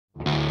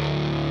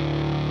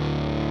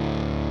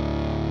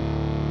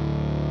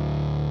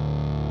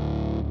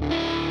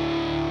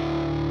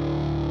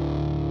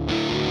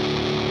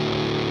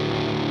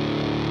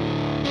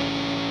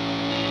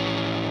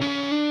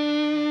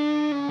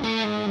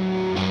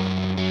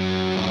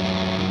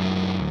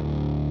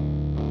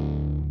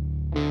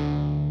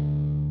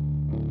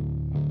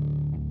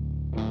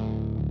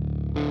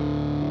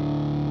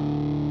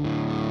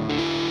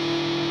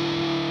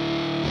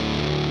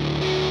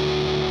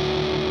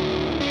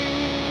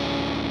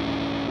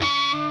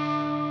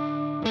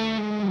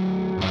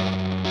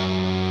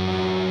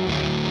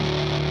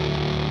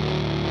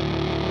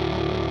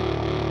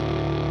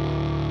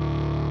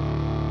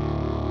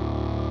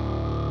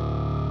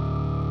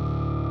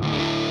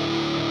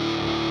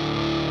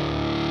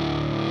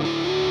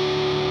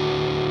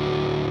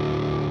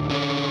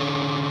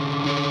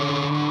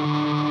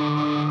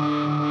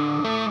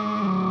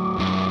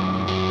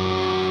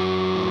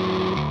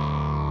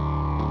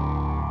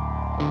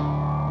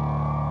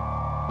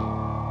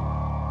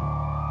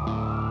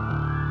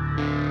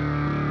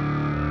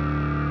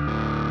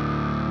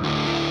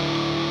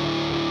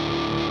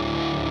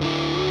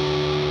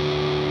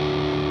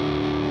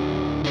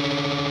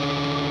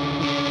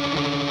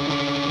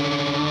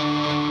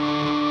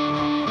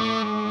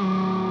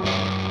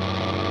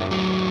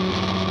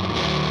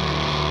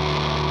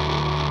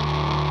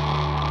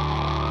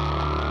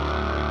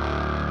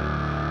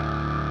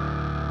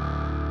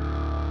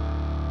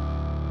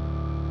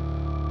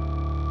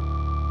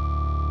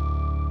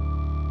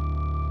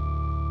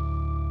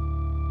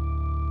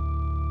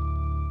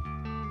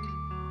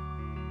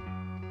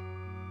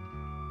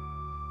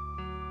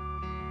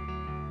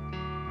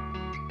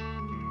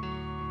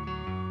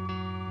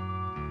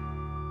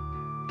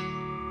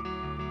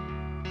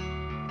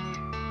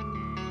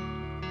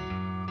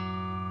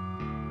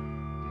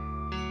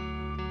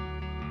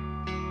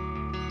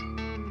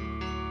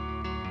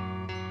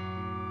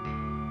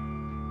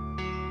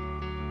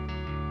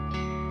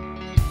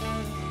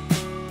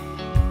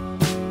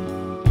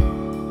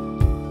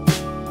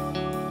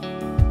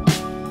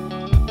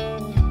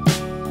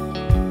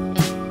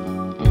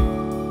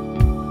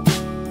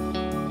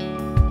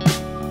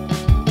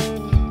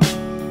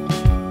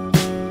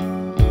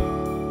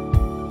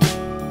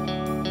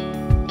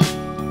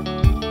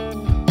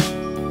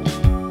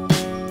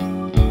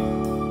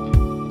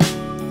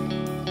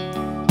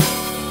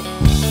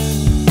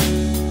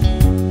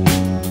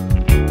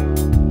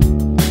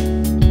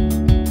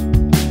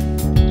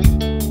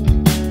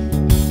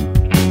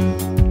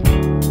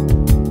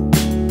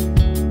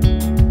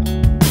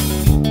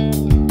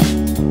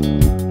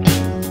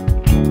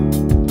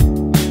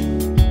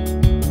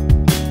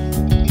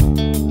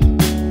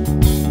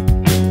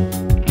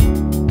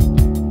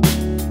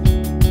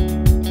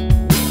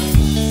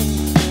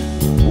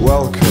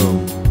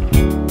welcome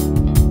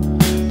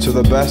to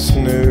the best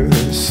new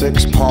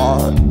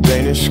 6-part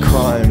Danish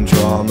crime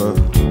drama.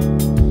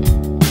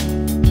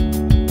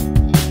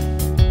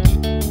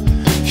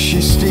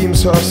 She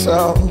steams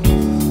herself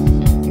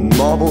in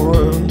marble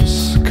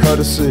rooms,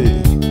 courtesy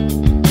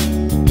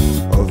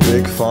of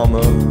Big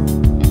Pharma.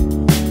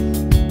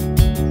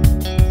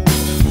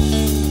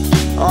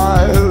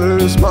 I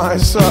lose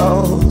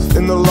myself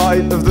in the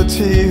light of the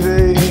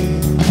TV,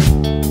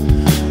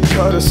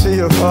 courtesy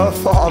of her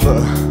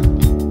father.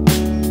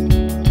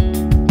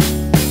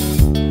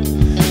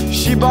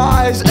 She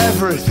buys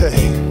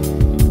everything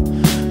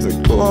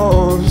that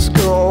glows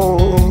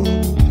gold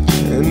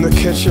in the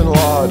kitchen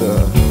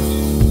larder.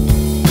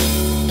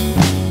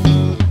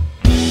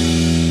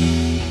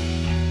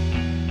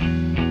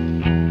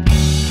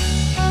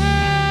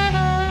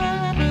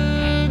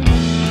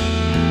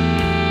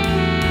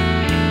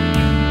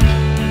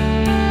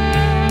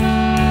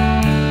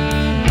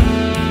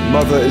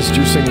 Mother is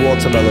juicing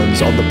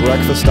watermelons on the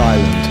breakfast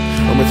island,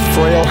 and with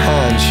frail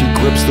hands she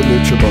grips the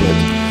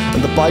NutriBullet, and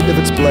the bite of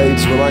its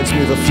blades reminds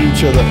me of a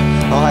future that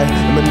I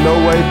am in no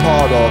way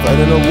part of. And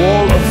in a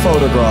wall of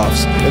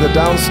photographs in the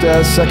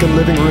downstairs second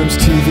living room's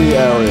TV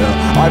area,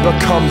 I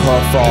become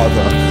her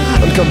father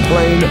and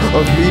complain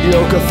of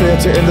mediocre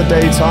theatre in the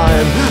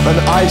daytime and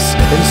ice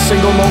in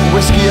single malt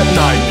whiskey at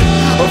night,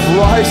 of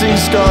rising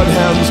skirt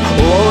hems,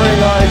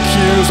 lowering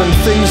IQs, and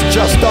things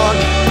just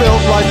aren't built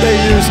like they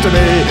used to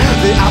be.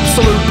 The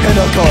absolute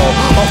pinnacle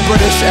of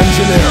British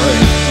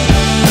engineering.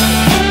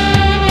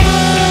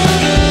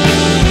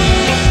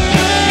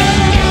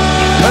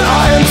 And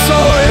I am so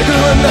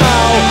ignorant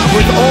now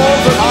with all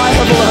that I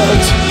have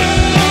learnt.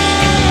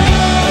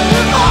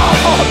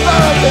 Oh,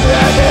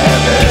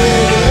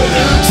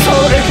 so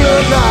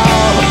ignorant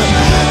now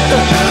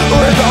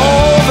with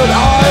all that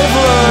I've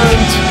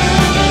learnt.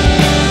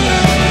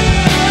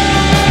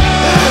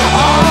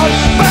 Oh,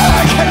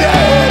 Bella, can you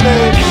hear me?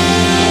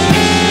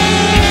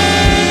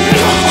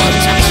 Oh,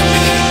 touch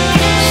me.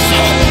 So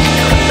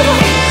ignorant now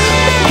with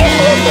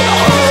all that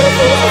I've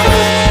learnt.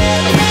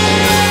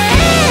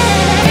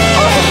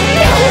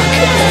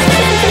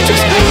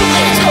 Just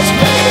touch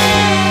me. Touch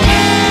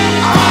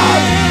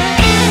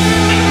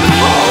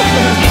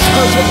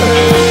me.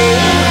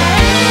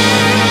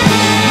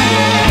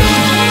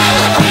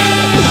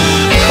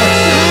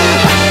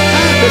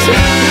 This is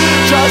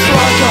just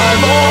like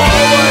I've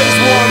always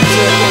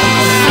wanted.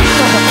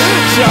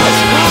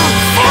 Just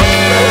fuck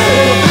me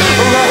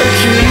like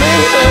you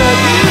mean it.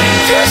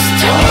 This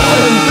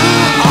time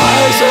I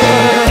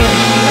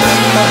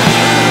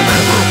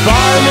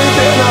buy me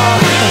dinner,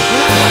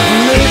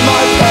 meet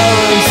my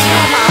parents,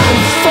 and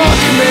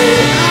fuck me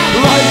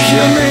like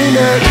you mean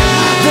it.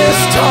 This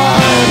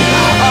time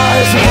I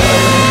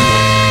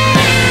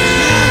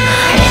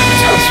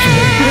touch me.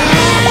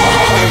 Oh,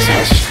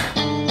 touch me.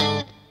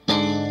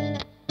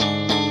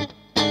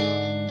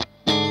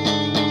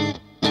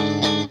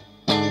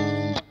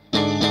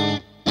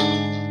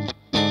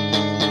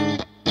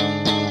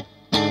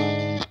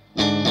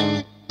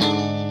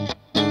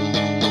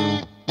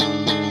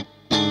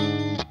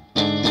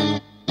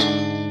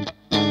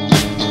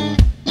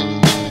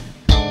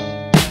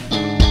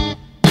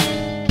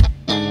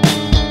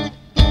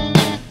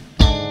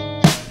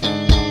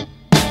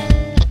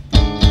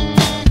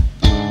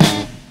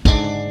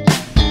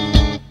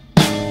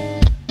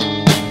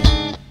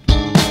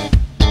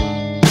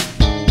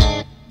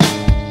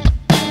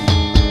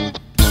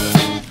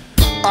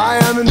 I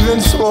am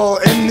invincible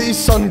in these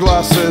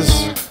sunglasses.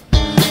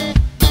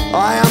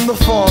 I am the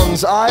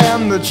Fonz, I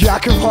am the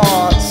Jack of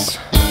Hearts.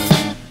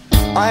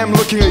 I am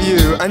looking at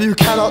you, and you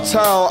cannot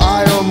tell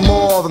I am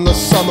more than the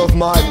sum of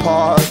my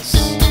parts.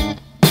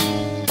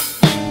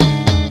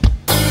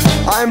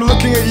 I am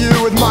looking at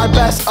you with my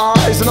best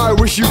eyes, and I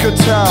wish you could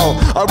tell.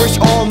 I wish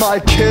all my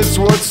kids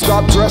would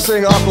stop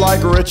dressing up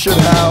like Richard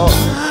Hell.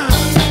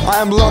 I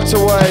am locked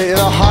away in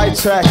a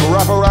high-tech,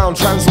 wraparound,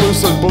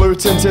 translucent,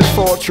 blue-tinted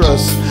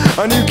fortress,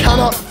 and you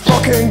cannot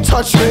fucking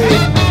touch me.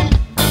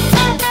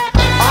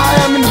 I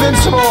am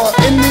invincible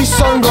in these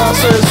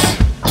sunglasses.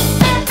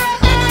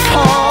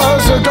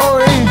 Cars are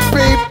going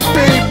beep,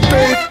 beep,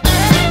 beep,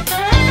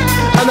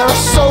 and there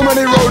are so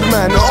many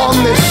roadmen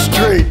on this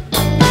street,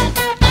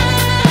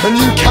 and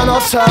you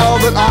cannot tell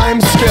that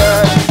I'm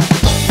scared.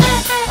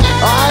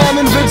 I am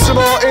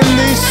invincible in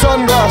these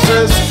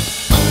sunglasses.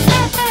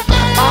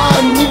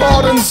 I'm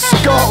modern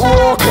Scott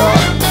Walker.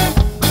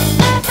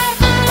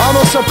 I'm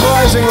a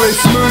surprisingly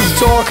smooth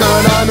talker,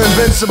 and I'm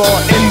invincible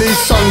in these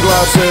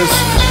sunglasses.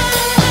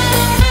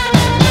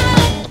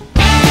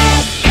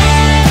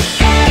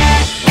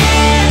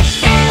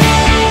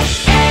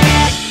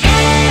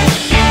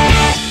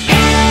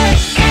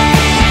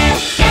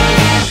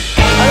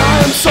 And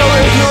I am so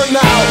ignorant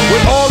now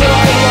with all that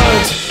I've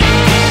learned.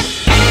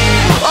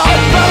 Oh,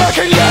 Bella,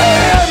 can you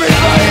hear me,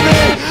 baby?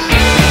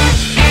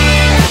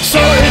 So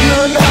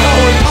ignorant now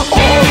with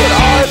all that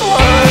I've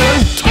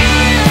learned.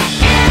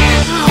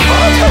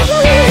 Oh, touch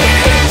me.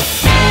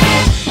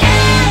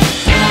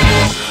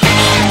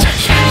 Oh,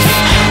 touch me.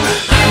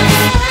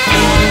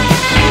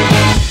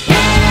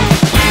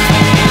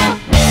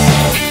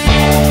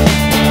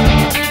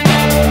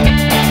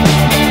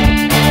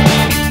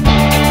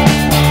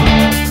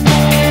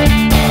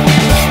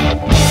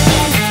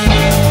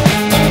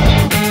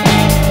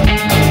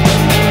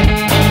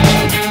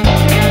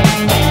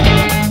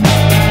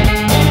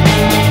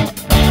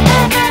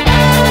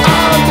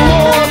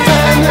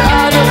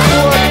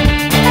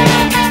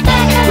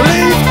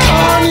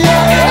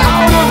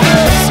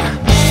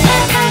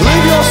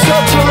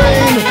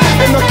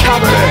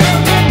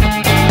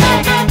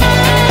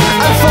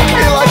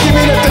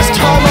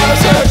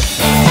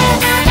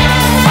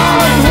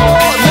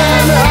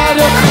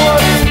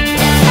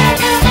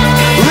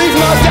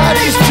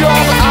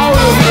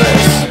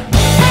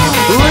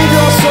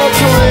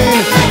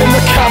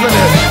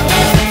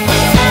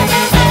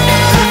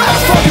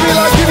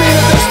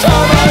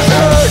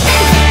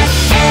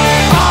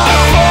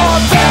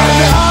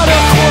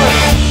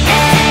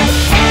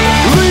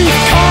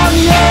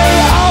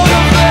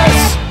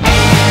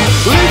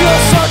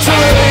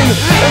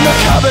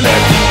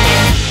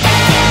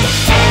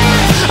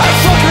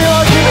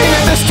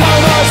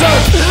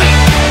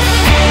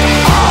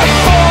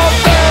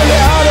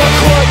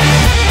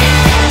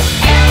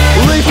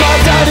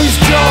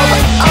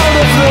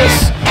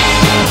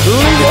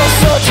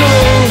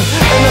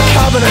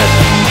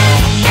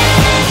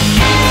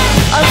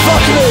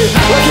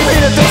 like you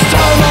mean it this